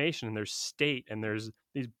information and there's state and there's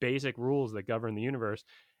these basic rules that govern the universe.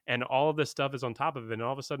 And all of this stuff is on top of it. And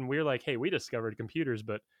all of a sudden we're like, hey, we discovered computers,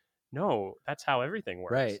 but no, that's how everything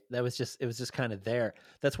works. Right. It was just kind of there.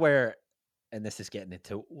 That's where, and this is getting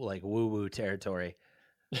into like woo-woo territory,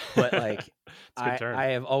 but like It's a good term. I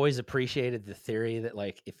have always appreciated the theory that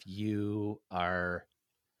like if you are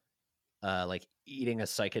like eating a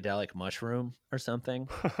psychedelic mushroom or something,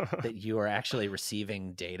 that you are actually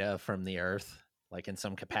receiving data from the earth, like in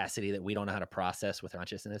some capacity that we don't know how to process with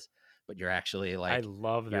consciousness, but you're actually I like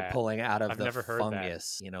love you're that. pulling out of I've the never heard that.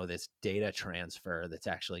 fungus, you know, this data transfer that's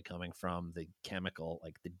actually coming from the chemical,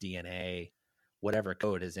 like the DNA, whatever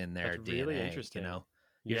code is in their That's DNA. really interesting. You know,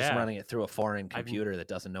 you're just Yeah. running it through a foreign I've- computer that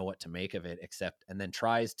doesn't know what to make of it, except and then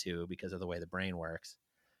tries to because of the way the brain works.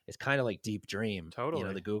 It's kind of like Deep Dream, you know,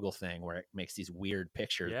 Totally. the Google thing where it makes these weird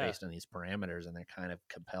pictures Yeah. based on these parameters, and they're kind of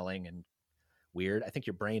compelling and weird. I think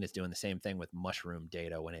your brain is doing the same thing with mushroom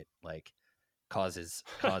data when it like causes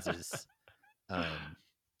Mushroom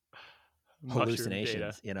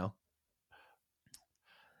hallucinations, data. you know.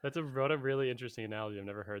 What a really interesting analogy. I've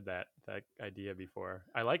never heard that idea before.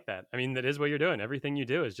 I like that. I mean, that is what you're doing. Everything you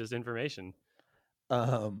do is just information.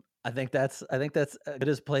 I think that's a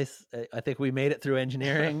good place. I think we made it through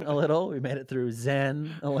engineering a little. We made it through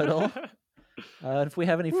Zen a little. If we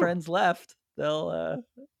have any friends left, I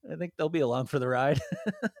think they'll be along for the ride.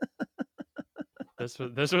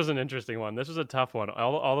 This was an interesting one. This was a tough one.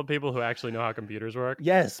 All the people who actually know how computers work.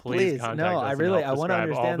 Yes, Please please. contact No, us I and really help I want to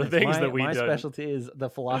describe all understand the this. things My, that we my did. specialty is the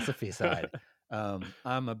philosophy side.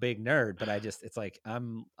 I'm a big nerd, but it's like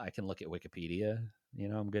I can look at Wikipedia. You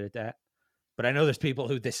know, I'm good at that. But I know there's people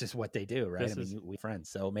who this is what they do, right? This I mean, we friends,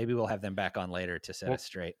 so maybe we'll have them back on later to set Well- us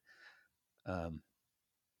straight.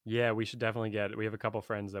 Yeah, we should definitely we have a couple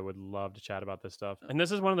friends that would love to chat about this stuff. And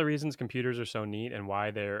this is one of the reasons computers are so neat and why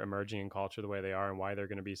they're emerging in culture the way they are and why they're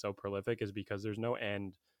going to be so prolific is because there's no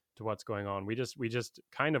end to what's going on. We just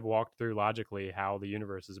kind of walked through logically how the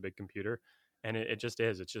universe is a big computer, and it just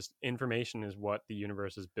is. It's just information is what the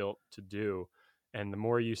universe is built to do. And the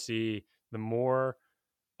more you see, the more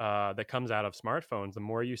that comes out of smartphones, the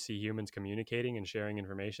more you see humans communicating and sharing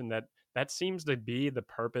information, that seems to be the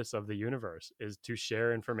purpose of the universe, is to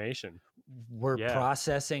share information. We're Yeah.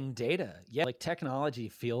 processing data. Yeah, like technology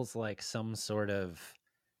feels like some sort of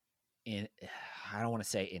I don't want to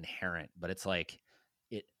say inherent, but it's like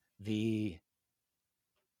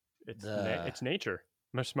It's nature.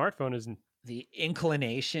 My smartphone is the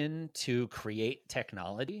inclination to create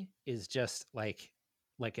technology is just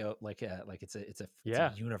it's a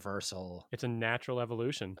Yeah. universal it's a natural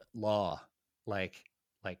evolution. law. Like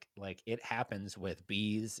it happens with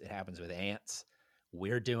bees, it happens with ants.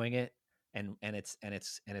 We're doing it, and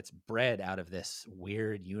it's bred out of this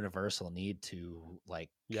weird universal need to like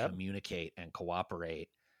Yep. communicate and cooperate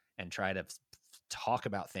and try to talk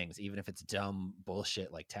about things, even if it's dumb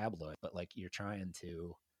bullshit like tabloid. But like you're trying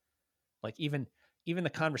to, like even the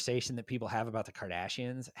conversation that people have about the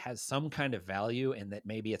Kardashians has some kind of value, and that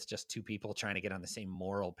maybe it's just two people trying to get on the same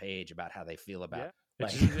moral page about how they feel about. Yeah.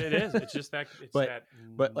 It's like- just, it is. It's just that But-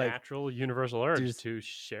 but, like, natural universal urge there's- to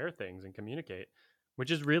share things and communicate,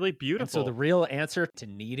 which is really beautiful. And so the real answer to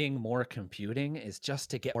needing more computing is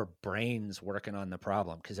just to get more brains working on the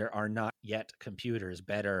problem, because there are not yet computers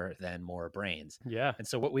better than more brains. yeah. And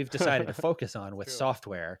so what we've decided to focus on with True.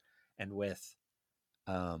 software and with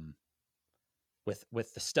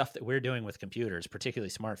the stuff that we're doing with computers, particularly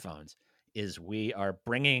smartphones, is we are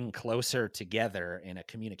bringing closer together in a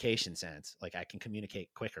communication sense. Like I can communicate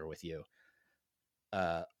quicker with you.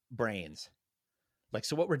 Brains. Like,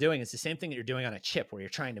 so what we're doing is the same thing that you're doing on a chip, where you're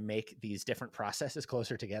trying to make these different processes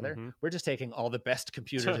closer together. Mhm. We're just taking all the best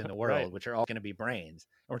computers in the world, Right. which are all going to be brains,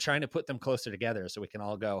 and we're trying to put them closer together so we can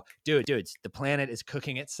all go, dudes, the planet is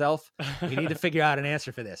cooking itself. We need to figure out an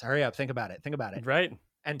answer for this. Hurry up. Think about it. Right.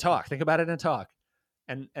 And talk. Think about it and talk.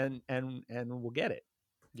 And we'll get it.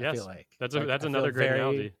 I Yes. feel like That's I feel another great very-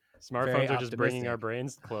 analogy. Smartphones are just bringing optimistic. our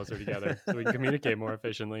brains closer together so we can communicate more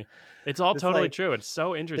efficiently. It's all It's totally like- true. It's so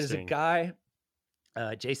There's a interesting. guy,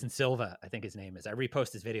 Jason Silva, I think his name is. I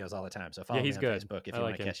repost his videos all the time, so follow he's me on good. Facebook if I you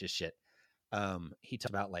like want to him. catch his shit. He talks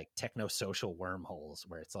about like techno-social wormholes,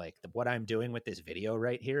 where it's like what I'm doing with this video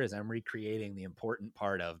right here is I'm recreating the important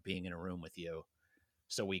part of being in a room with you,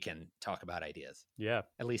 so we can talk about ideas. Yeah.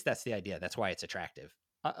 At least that's the idea. That's why it's attractive.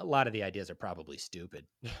 a lot of the ideas are probably stupid,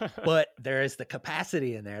 but there is the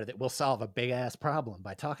capacity in there that will solve a big ass problem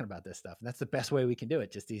by talking about this stuff. And that's the best way we can do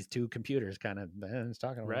it. Just these two computers kind of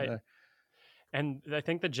talking about Right. it. And I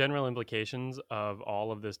think the general implications of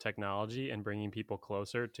all of this technology and bringing people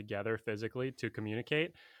closer together physically to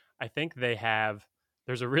communicate, I think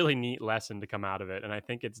there's a really neat lesson to come out of it. And I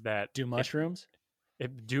think it's that Do mushrooms?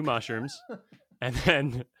 do mushrooms and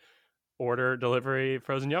then order delivery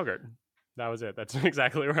frozen yogurt. That was it. That's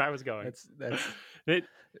exactly where I was going. That's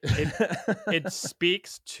It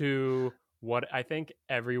speaks to what I think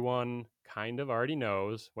everyone kind of already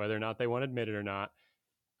knows, whether or not they want to admit it or not,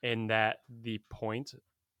 in that the point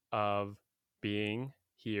of being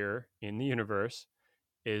here in the universe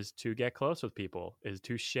is to get close with people, is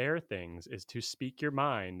to share things, is to speak your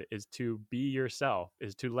mind, is to be yourself,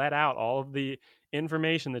 is to let out all of the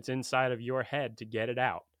information that's inside of your head to get it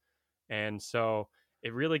out. And so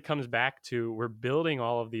it really comes back to we're building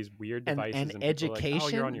all of these weird devices and people are education. like, oh,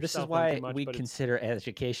 you're on your This is cell phone why too much, we but it's- consider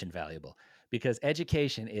education valuable, because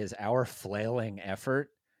education is our flailing effort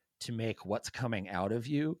to make what's coming out of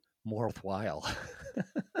you more worthwhile.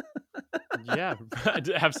 yeah,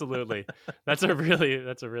 absolutely. That's a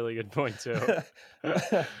really good point too.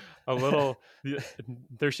 A little,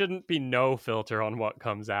 there shouldn't be no filter on what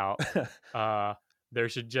comes out. There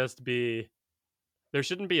shouldn't be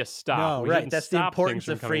a stop. No, We right. shouldn't That's the stop importance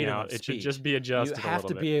things of from coming freedom out. of It should speech. just be adjusted You a have little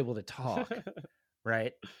to bit. be able to talk,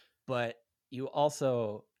 right? But you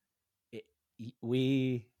also,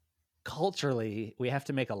 we culturally, we have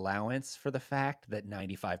to make allowance for the fact that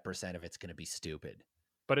 95% of it's going to be stupid.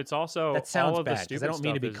 But it's also That sounds all of the bad, 'cause stupid I don't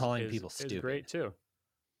mean to stuff be calling people is stupid. great too.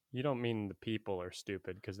 You don't mean the people are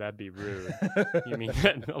stupid because that'd be rude. You mean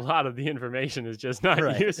that a lot of the information is just not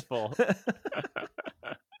Right. useful.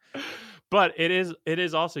 But it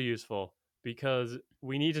is also useful because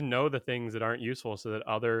we need to know the things that aren't useful so that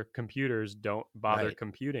other computers don't bother Right.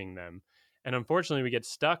 computing them. And unfortunately, we get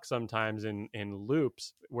stuck sometimes in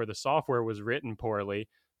loops where the software was written poorly,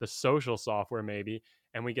 the social software maybe,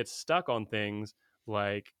 and we get stuck on things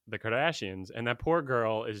like the Kardashians. And that poor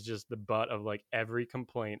girl is just the butt of like every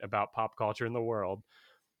complaint about pop culture in the world.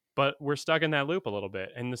 But we're stuck in that loop a little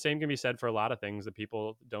bit. And the same can be said for a lot of things that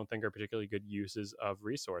people don't think are particularly good uses of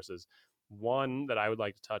resources. One that I would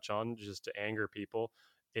like to touch on just to anger people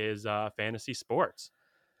is fantasy sports.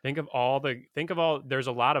 Think of all, there's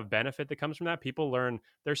a lot of benefit that comes from that. People learn,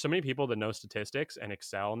 there's so many people that know statistics and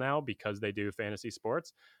excel now because they do fantasy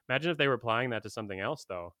sports. Imagine if they were applying that to something else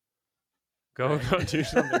though. Go do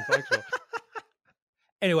something functional.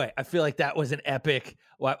 Anyway, I feel like that was an epic.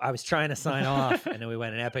 Well, I was trying to sign off, and then we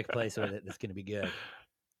went an epic place with it. That's going to be good.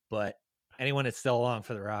 But anyone that's still along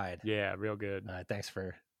for the ride, Yeah, real good. thanks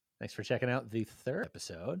for checking out the third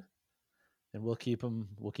episode, and we'll keep them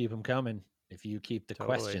coming if you keep the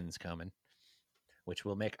Totally. questions coming, which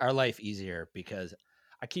will make our life easier. Because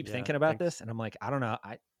I keep Yeah, thinking about thanks. this, and I'm like, I don't know,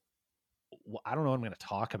 I don't know what I'm going to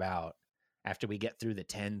talk about after we get through the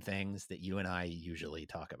 10 things that you and I usually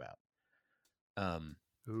talk about.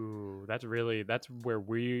 Ooh, that's where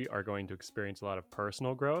we are going to experience a lot of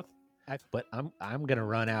personal growth. But I'm gonna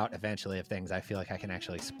run out eventually of things I feel like I can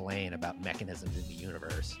actually explain about mechanisms in the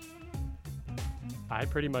universe. I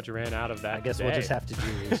pretty much ran out of that. I guess we'll just today. have to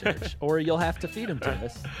do research, or you'll have to feed them to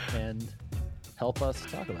us and help us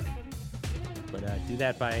talk about it. But do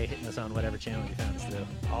that by hitting us on whatever channel you found us through.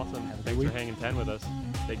 Awesome. Have a good Thanks for week. hanging 10 with us.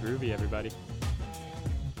 Stay groovy, everybody.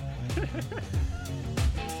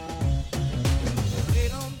 They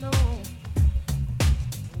don't know